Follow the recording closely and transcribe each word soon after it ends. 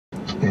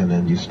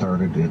you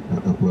started it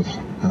with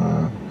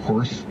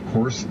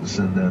horses,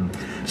 and then...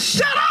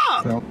 Shut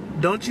up! Well,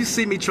 don't you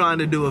see me trying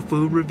to do a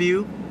food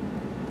review?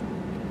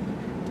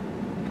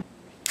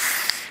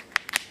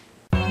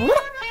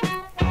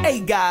 Hey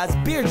guys,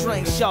 Beer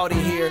Drink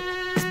sHawTy here.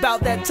 It's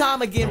about that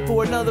time again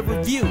for another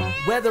review.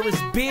 Whether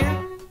it's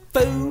beer,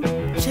 food,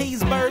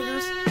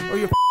 cheeseburgers, or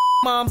your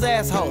mom's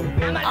asshole,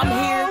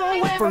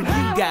 I'm here for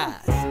you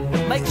guys.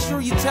 Make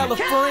sure you tell a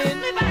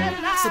friend,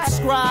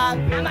 subscribe,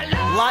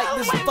 like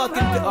this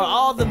fucking or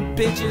all them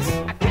bitches,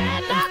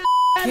 and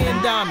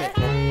Ken Domit.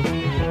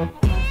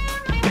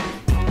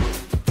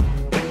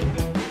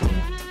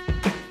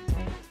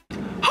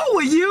 Who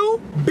are you?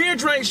 Beer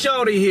Drink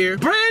sHawTy here.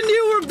 Brand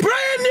new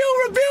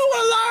review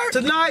alert!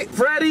 Tonight,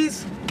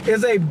 Freddy's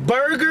is a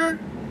burger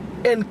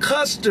and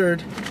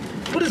custard.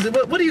 What is it?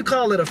 What do you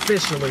call it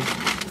officially?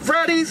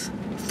 Freddy's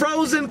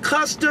frozen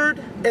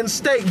custard and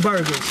steak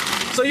burgers.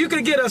 So you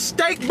can get a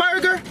steak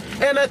burger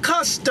and a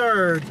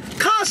custard.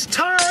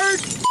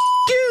 Custard!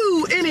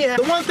 You! Anyhow,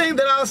 the one thing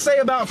that I'll say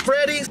about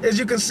Freddy's, as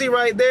you can see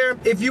right there,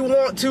 if you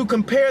want to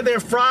compare their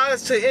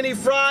fries to any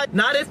fry,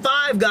 not at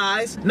Five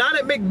Guys, not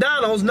at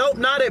McDonald's, nope,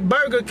 not at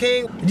Burger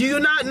King. Do you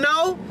not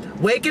know?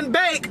 Wake and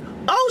Bake.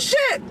 Oh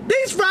shit!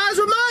 These fries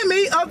remind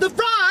me of the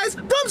fries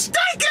from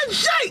Steak and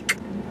Shake!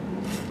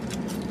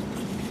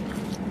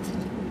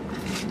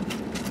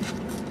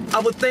 I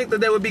would think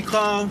that they would be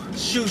called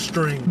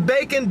shoestring.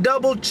 Bacon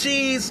double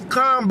cheese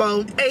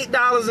combo,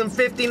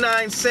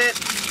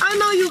 $8.59. I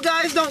know you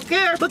guys don't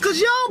care because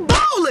y'all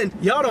ballin'.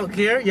 Y'all don't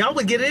care. Y'all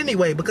would get it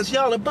anyway because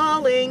y'all are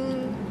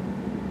balling.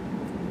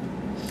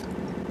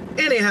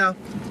 Anyhow,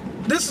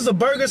 this is a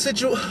burger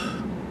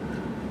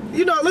situation.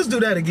 You know, let's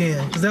do that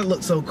again because that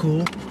looks so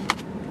cool.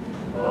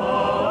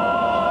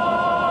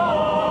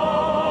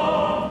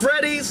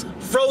 Freddy's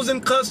frozen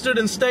custard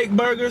and steak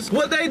burgers.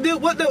 What they do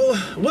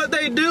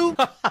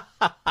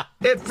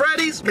at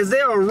Freddy's is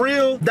they're a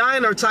real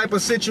diner type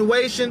of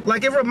situation.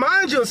 Like, it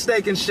reminds you of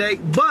Steak and Shake,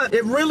 but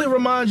it really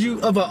reminds you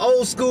of an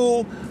old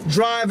school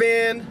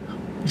drive-in,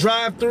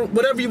 drive-through,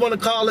 whatever you want to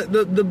call it,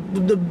 the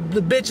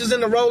bitches in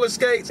the roller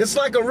skates. It's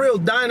like a real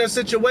diner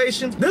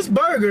situation. This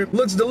burger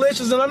looks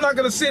delicious, and I'm not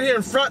gonna sit here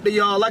in front of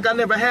y'all like I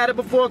never had it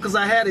before, because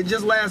I had it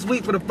just last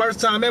week for the first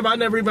time ever. I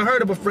never even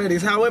heard of a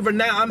Freddy's. However,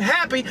 now I'm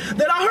happy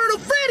that I heard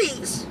of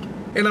Freddy's.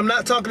 And I'm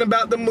not talking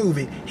about the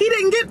movie. He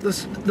didn't get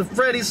the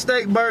Freddy's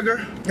steak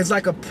burger. It's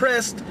like a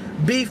pressed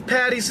beef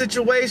patty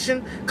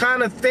situation,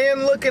 kind of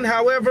thin looking,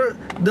 however,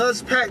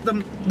 does pack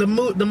the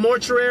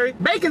mortuary.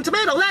 Bacon,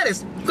 tomato,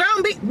 lettuce,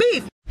 ground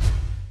beef.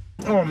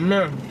 Oh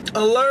man.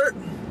 Alert.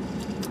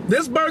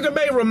 This burger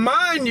may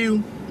remind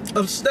you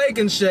of Steak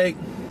and Shake,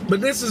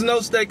 but this is no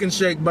Steak and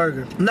Shake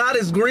burger. Not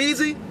as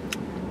greasy.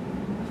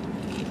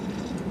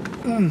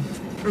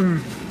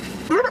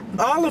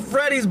 All of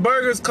Freddy's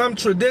burgers come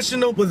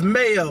traditional with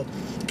mayo,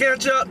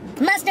 ketchup,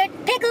 mustard,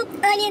 pickle,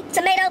 onion,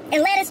 tomato,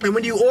 and lettuce. And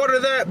when you order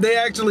that, they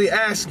actually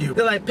ask you.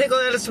 They're like, pickle,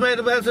 lettuce,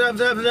 tomato,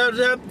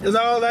 is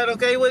all that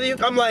okay with you?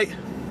 I'm like,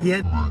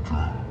 yeah.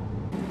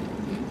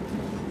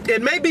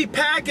 It may be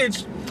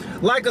packaged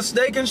like a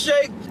Steak and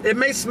Shake. It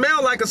may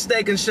smell like a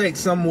Steak and Shake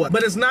somewhat,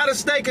 but it's not a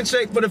Steak and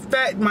Shake for the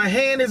fact my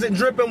hand isn't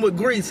dripping with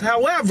grease.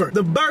 However,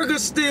 the burger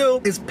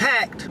still is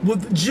packed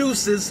with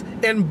juices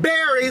and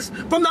berries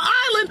from the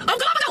island of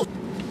Galapagos.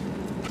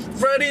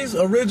 Freddy's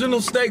original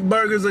steak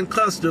burgers and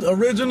custard.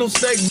 Original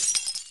steak.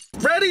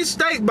 Freddy's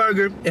steak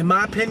burger, in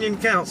my opinion,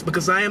 counts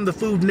because I am the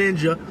food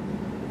ninja.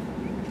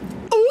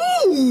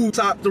 Ooh!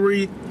 Top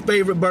 3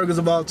 favorite burgers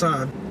of all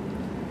time.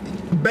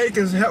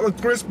 Bacon's hella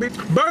crispy.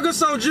 Burger's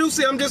so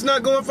juicy, I'm just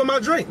not going for my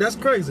drink. That's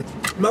crazy.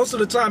 Most of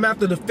the time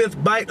after the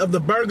 5th bite of the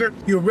burger,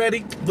 you're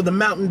ready for the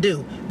Mountain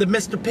Dew, the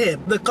Mr.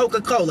 Pibb, the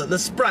Coca-Cola, the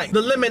Sprite,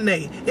 the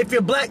lemonade. If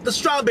you're black, the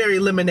strawberry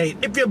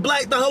lemonade. If you're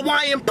black, the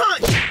Hawaiian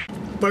punch.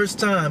 First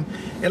time,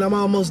 and I'm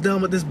almost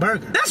done with this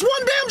burger. That's one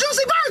damn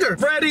juicy burger.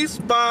 Freddy's,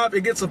 5,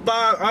 it gets a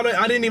 5. I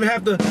didn't even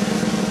have to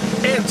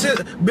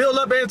build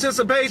up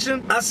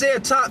anticipation. I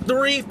said top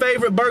 3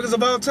 favorite burgers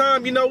of all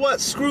time. You know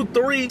what? Screw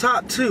 3,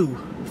 top 2.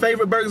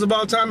 Favorite burgers of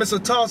all time. It's a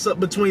toss-up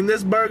between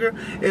this burger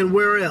and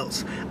where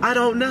else. I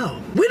don't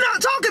know. We're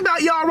not talking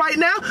about y'all right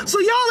now, so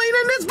y'all ain't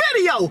in this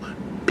video.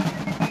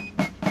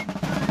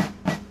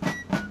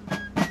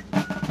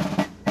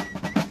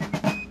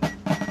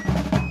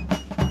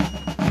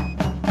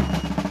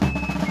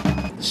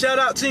 Shout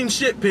out Team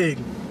Shit Pig.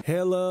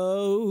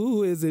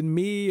 Hello, is it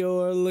me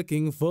you're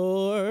looking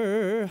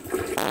for?